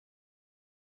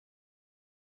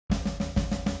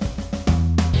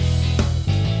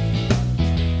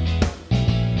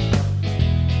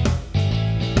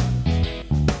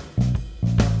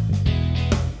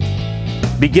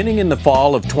Beginning in the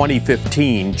fall of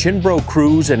 2015, Cianbro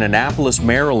crews in Annapolis,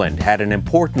 Maryland had an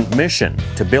important mission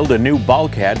to build a new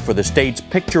bulkhead for the state's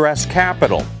picturesque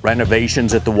capital.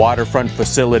 Renovations at the waterfront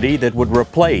facility that would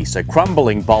replace a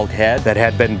crumbling bulkhead that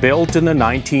had been built in the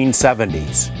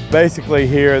 1970s. Basically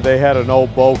here they had an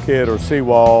old bulkhead or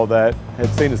seawall that had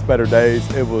seen its better days.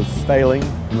 It was failing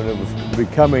and it was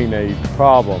becoming a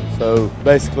problem. So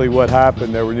basically what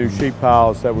happened, there were new sheet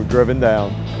piles that were driven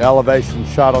down. The elevation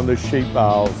shot on those sheet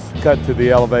piles, cut to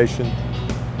the elevation.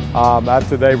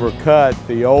 After they were cut,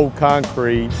 the old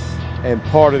concrete and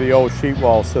part of the old sheet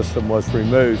wall system was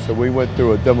removed, so we went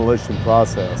through a demolition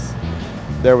process.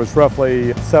 There was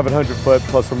roughly 700 foot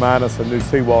plus or minus a new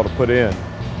seawall to put in.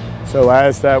 So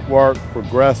as that work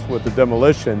progressed with the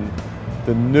demolition,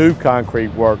 the new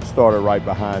concrete work started right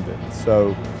behind it.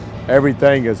 So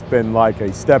everything has been like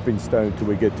a stepping stone till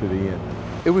we get to the end.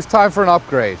 It was time for an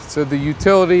upgrade. So the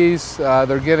utilities,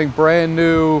 they're getting brand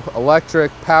new electric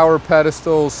power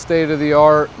pedestals,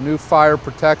 state-of-the-art, new fire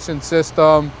protection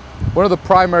system. One of the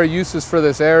primary uses for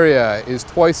this area is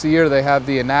twice a year they have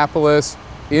the Annapolis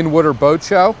in-water boat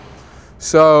show.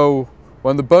 So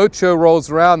when the boat show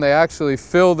rolls around, they actually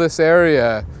fill this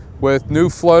area with new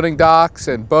floating docks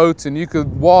and boats, and you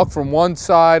could walk from one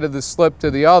side of the slip to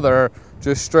the other,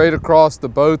 just straight across the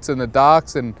boats and the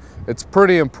docks, and it's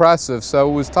pretty impressive. So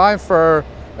it was time for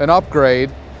an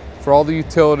upgrade for all the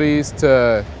utilities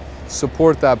to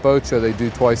support that boat show they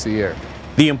do twice a year.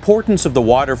 The importance of the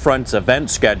waterfront's event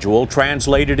schedule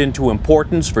translated into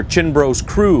importance for Cianbro's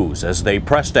crews as they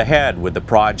pressed ahead with the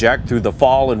project through the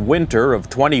fall and winter of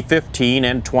 2015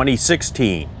 and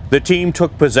 2016. The team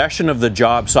took possession of the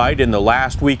job site in the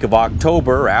last week of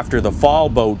October after the fall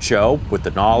boat show, with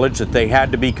the knowledge that they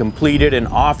had to be completed and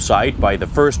off-site by the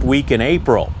first week in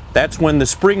April. That's when the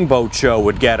spring boat show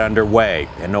would get underway,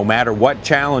 and no matter what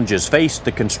challenges faced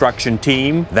the construction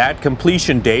team, that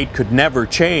completion date could never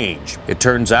change. It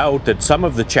turns out that some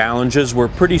of the challenges were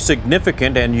pretty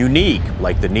significant and unique,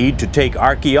 like the need to take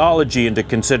archaeology into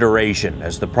consideration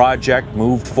as the project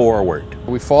moved forward.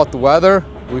 We fought the weather,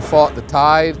 we fought the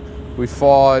tide, we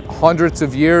fought hundreds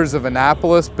of years of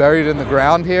Annapolis buried in the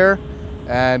ground here,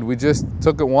 and we just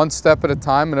took it one step at a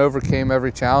time and overcame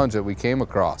every challenge that we came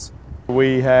across.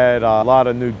 We had a lot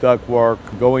of new duct work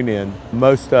going in.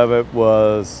 Most of it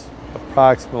was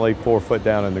approximately 4 foot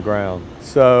down in the ground.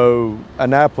 So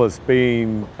Annapolis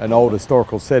being an old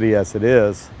historical city as it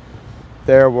is,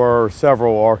 there were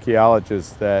several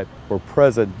archaeologists that were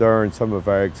present during some of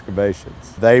our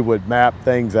excavations. They would map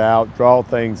things out, draw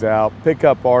things out, pick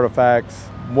up artifacts.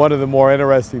 One of the more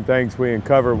interesting things we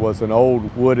uncovered was an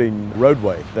old wooden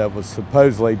roadway that was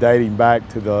supposedly dating back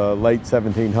to the late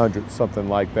 1700s, something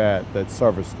like that, that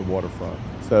serviced the waterfront.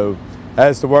 So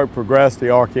as the work progressed,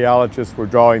 the archaeologists were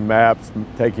drawing maps,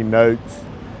 taking notes,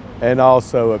 and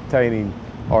also obtaining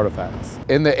artifacts.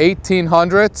 In the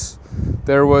 1800s,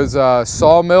 there was a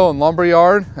sawmill and lumber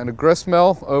yard and a grist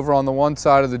mill over on the one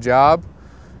side of the job,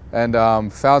 and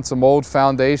found some old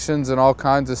foundations and all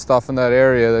kinds of stuff in that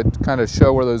area that kind of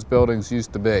show where those buildings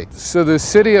used to be. So the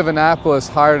city of Annapolis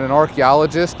hired an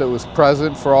archaeologist that was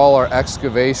present for all our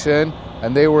excavation,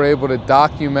 and they were able to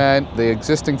document the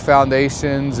existing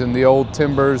foundations and the old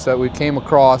timbers that we came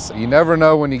across. You never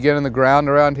know when you get in the ground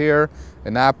around here.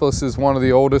 Annapolis is one of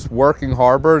the oldest working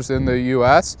harbors in the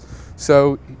U.S.,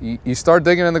 so you start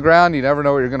digging in the ground, you never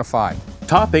know what you're going to find.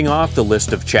 Topping off the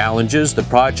list of challenges, the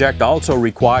project also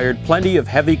required plenty of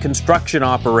heavy construction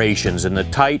operations in the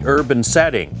tight urban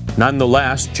setting.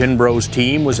 Nonetheless, Cianbro's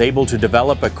team was able to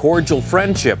develop a cordial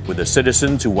friendship with the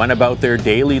citizens who went about their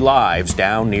daily lives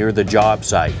down near the job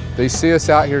site. They see us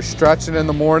out here stretching in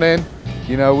the morning.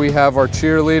 You know, we have our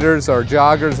cheerleaders, our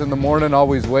joggers in the morning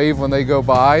always wave when they go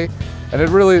by. And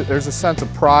there's a sense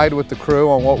of pride with the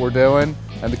crew on what we're doing,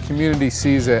 and the community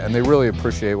sees it and they really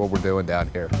appreciate what we're doing down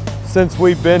here. Since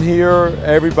we've been here,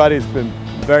 everybody's been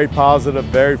very positive,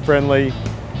 very friendly.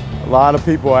 A lot of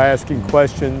people asking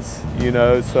questions, you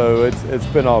know, so it's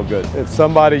been all good. If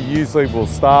somebody usually will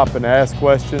stop and ask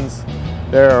questions,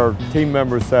 there are team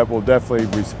members that will definitely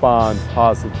respond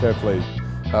positively.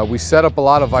 We set up a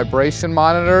lot of vibration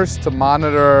monitors to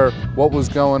monitor what was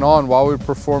going on while we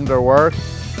performed our work,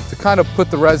 to kind of put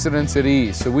the residents at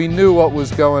ease. So we knew what was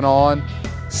going on.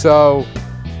 So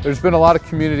there's been a lot of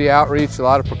community outreach, a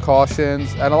lot of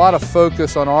precautions, and a lot of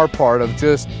focus on our part of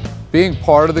just being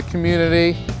part of the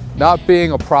community, not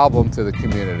being a problem to the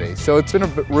community. So it's been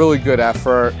a really good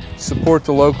effort, support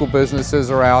the local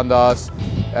businesses around us,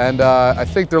 and I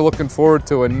think they're looking forward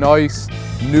to a nice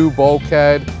new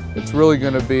bulkhead. It's really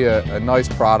going to be a nice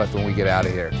product when we get out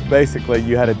of here. Basically,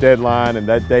 you had a deadline and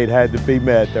that date had to be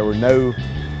met. There were no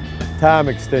time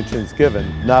extensions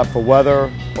given, not for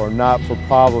weather or not for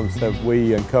problems that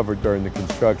we uncovered during the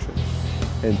construction.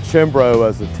 And Cianbro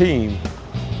as a team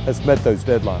has met those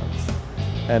deadlines.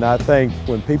 And I think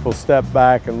when people step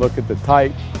back and look at the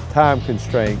tight time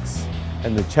constraints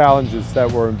and the challenges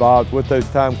that were involved with those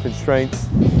time constraints,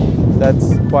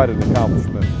 that's quite an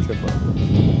accomplishment for Cianbro.